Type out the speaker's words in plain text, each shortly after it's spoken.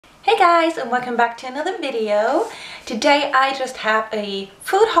Hey guys, and welcome back to another video. Today I just have a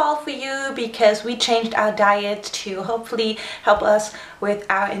food haul for you because we changed our diet to hopefully help us with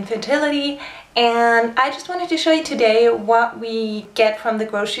our infertility, and I just wanted to show you today what we get from the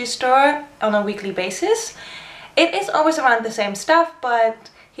grocery store on a weekly basis. It is always around the same stuff,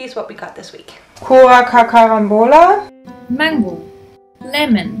 but here's what we got this week. Cura carambola, mango,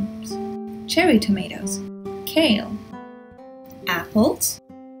 lemons, cherry tomatoes, kale, apples,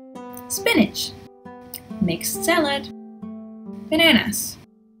 spinach, mixed salad, bananas,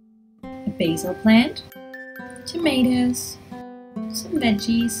 a basil plant, tomatoes, some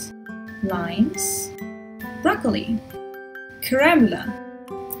veggies, limes, broccoli, carambola,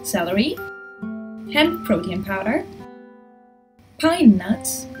 celery, hemp protein powder, pine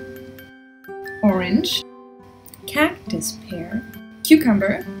nuts, orange, cactus pear,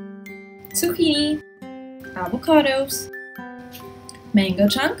 cucumber, zucchini, avocados, mango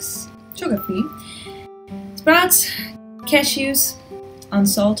chunks, sugar-free, sprouts, cashews,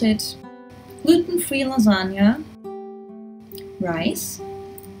 unsalted, gluten-free lasagna, rice,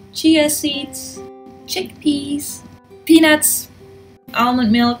 chia seeds, chickpeas, peanuts,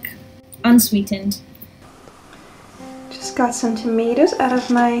 almond milk, unsweetened. just got some tomatoes out of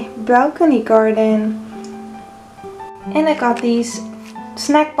my balcony garden, and I got these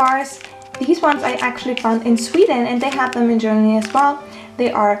snack bars. These ones I actually found in Sweden, and they have them in Germany as well.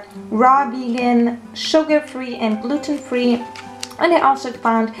 They are raw vegan, sugar-free and gluten-free, and I also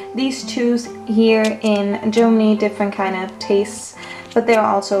found these two here in Germany, different kind of tastes, but they are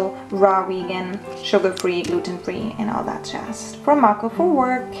also raw vegan, sugar-free, gluten-free and all that jazz. From Marco for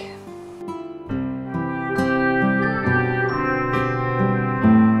work.